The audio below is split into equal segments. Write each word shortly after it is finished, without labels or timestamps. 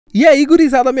E aí,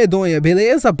 gurizada medonha,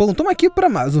 beleza? Bom, tamo aqui pra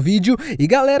mais um vídeo. E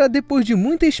galera, depois de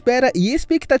muita espera e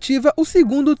expectativa, o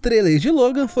segundo trailer de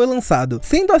Logan foi lançado.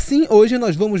 Sendo assim, hoje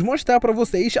nós vamos mostrar pra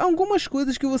vocês algumas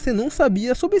coisas que você não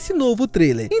sabia sobre esse novo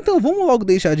trailer. Então vamos logo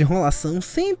deixar de enrolação,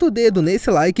 senta o dedo nesse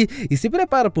like e se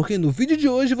prepara, porque no vídeo de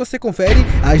hoje você confere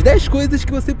as 10 coisas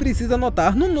que você precisa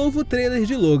notar no novo trailer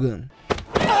de Logan.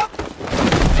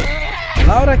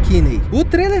 Laura Kinney. O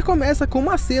trailer começa com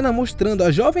uma cena mostrando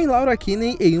a jovem Laura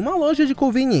Kinney em uma loja de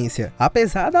conveniência.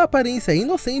 Apesar da aparência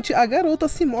inocente, a garota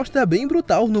se mostra bem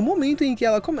brutal no momento em que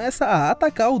ela começa a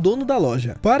atacar o dono da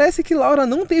loja. Parece que Laura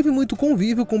não teve muito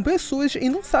convívio com pessoas e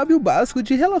não sabe o básico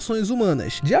de relações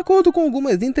humanas. De acordo com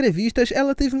algumas entrevistas,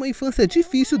 ela teve uma infância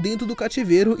difícil dentro do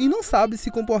cativeiro e não sabe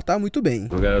se comportar muito bem.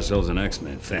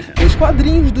 Os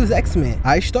Quadrinhos dos X-Men.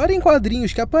 A história em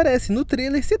quadrinhos que aparece no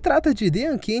trailer se trata de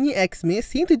The Uncanny X-Men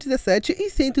 117 e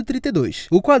 132.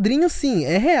 O quadrinho sim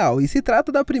é real e se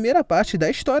trata da primeira parte da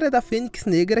história da Fênix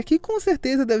Negra, que com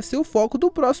certeza deve ser o foco do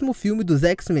próximo filme dos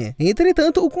X-Men.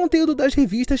 Entretanto, o conteúdo das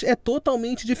revistas é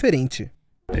totalmente diferente.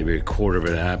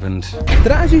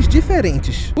 Trajes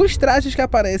diferentes. Os trajes que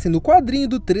aparecem no quadrinho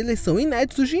do trailer são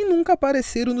inéditos e nunca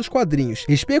apareceram nos quadrinhos.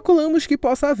 Especulamos que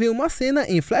possa haver uma cena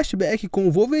em flashback com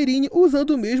o Wolverine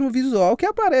usando o mesmo visual que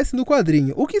aparece no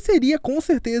quadrinho, o que seria com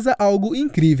certeza algo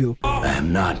incrível.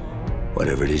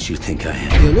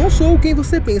 Eu não sou quem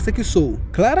você pensa que sou.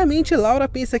 Claramente, Laura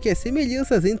pensa que as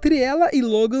semelhanças entre ela e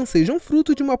Logan sejam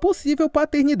fruto de uma possível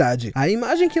paternidade. A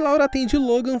imagem que Laura tem de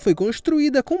Logan foi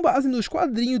construída com base nos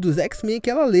quadrinhos dos X-Men que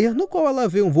ela lê, no qual ela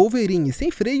vê um Wolverine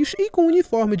sem freios e com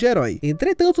uniforme de herói.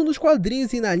 Entretanto, nos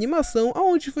quadrinhos e na animação,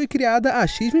 onde foi criada a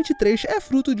X-23, é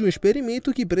fruto de um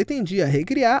experimento que pretendia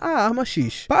recriar a arma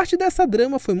X. Parte dessa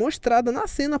drama foi mostrada na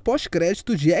cena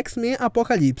pós-crédito de X-Men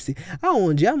Apocalipse,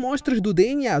 aonde amostras do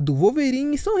DNA do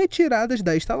Wolverine são retiradas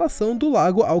da instalação do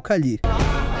lago Alcali.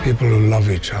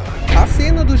 A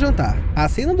cena do jantar. A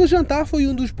cena do jantar foi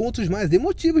um dos pontos mais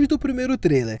emotivos do primeiro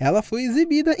trailer. Ela foi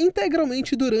exibida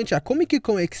integralmente durante a Comic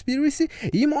Con Experience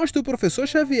e mostra o Professor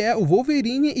Xavier, o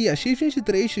Wolverine e a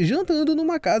X-23 jantando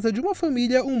numa casa de uma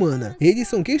família humana. Eles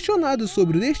são questionados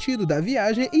sobre o destino da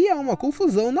viagem e há uma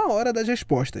confusão na hora das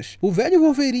respostas. O velho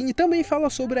Wolverine também fala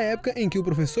sobre a época em que o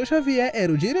Professor Xavier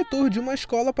era o diretor de uma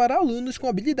escola para alunos com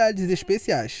habilidades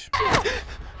especiais.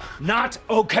 Not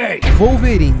okay.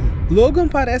 Wolverine. Logan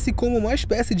parece como uma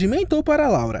espécie de mentor para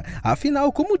Laura.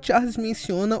 Afinal, como Charles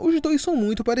menciona, os dois são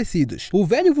muito parecidos. O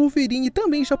velho Wolverine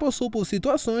também já passou por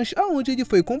situações onde ele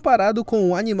foi comparado com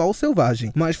um animal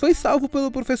selvagem, mas foi salvo pelo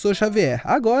Professor Xavier.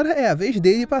 Agora é a vez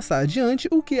dele passar adiante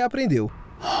o que aprendeu.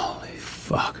 Holy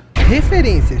fuck.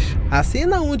 Referências. A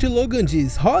cena onde Logan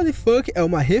diz "Holy fuck" é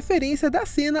uma referência da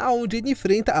cena onde ele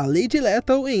enfrenta a Lady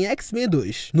Lethal em X-Men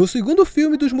 2. No segundo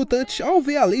filme dos mutantes, ao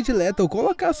ver a Lady Lethal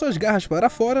colocar suas garras para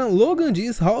fora, Logan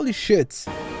diz "Holy shit".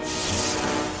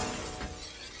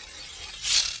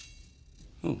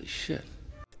 Holy shit.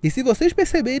 E se vocês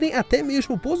perceberem, até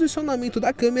mesmo o posicionamento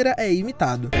da câmera é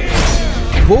imitado.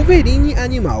 Wolverine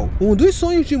Animal. Um dos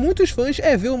sonhos de muitos fãs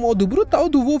é ver o modo brutal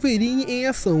do Wolverine em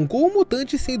ação, com o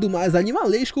mutante sendo o mais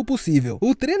animalesco possível.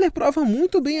 O trailer prova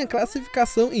muito bem a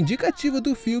classificação indicativa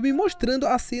do filme, mostrando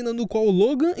a cena no qual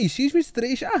Logan e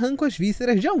X-23 arrancam as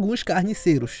vísceras de alguns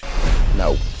carniceiros.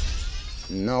 Não.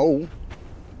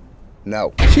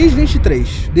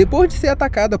 X-23. Depois de ser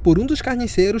atacada por um dos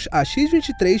carniceiros, a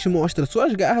X-23 mostra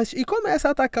suas garras e começa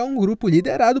a atacar um grupo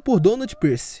liderado por Donald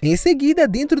Pierce. Em seguida,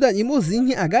 dentro da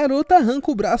limusine, a garota arranca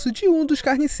o braço de um dos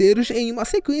carniceiros em uma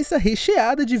sequência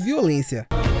recheada de violência.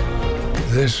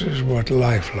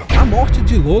 A morte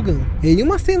de Logan. Em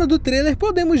uma cena do trailer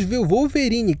podemos ver o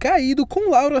Wolverine caído com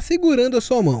Laura segurando a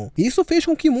sua mão. Isso fez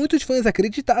com que muitos fãs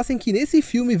acreditassem que nesse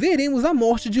filme veremos a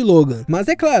morte de Logan. Mas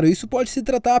é claro, isso pode se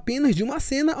tratar apenas de uma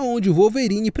cena onde o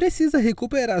Wolverine precisa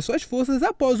recuperar suas forças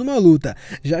após uma luta,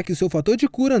 já que seu fator de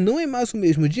cura não é mais o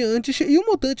mesmo de antes e o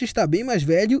mutante está bem mais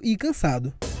velho e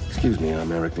cansado.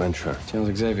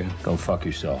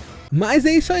 Mas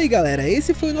é isso aí, galera,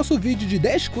 esse foi o nosso vídeo de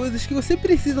 10 coisas que você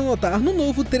precisa notar no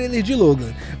novo trailer de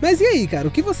Logan. Mas e aí, cara,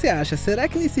 o que você acha? Será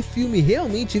que nesse filme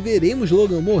realmente veremos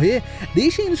Logan morrer?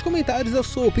 Deixe aí nos comentários a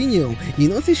sua opinião e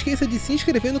não se esqueça de se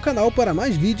inscrever no canal para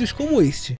mais vídeos como este.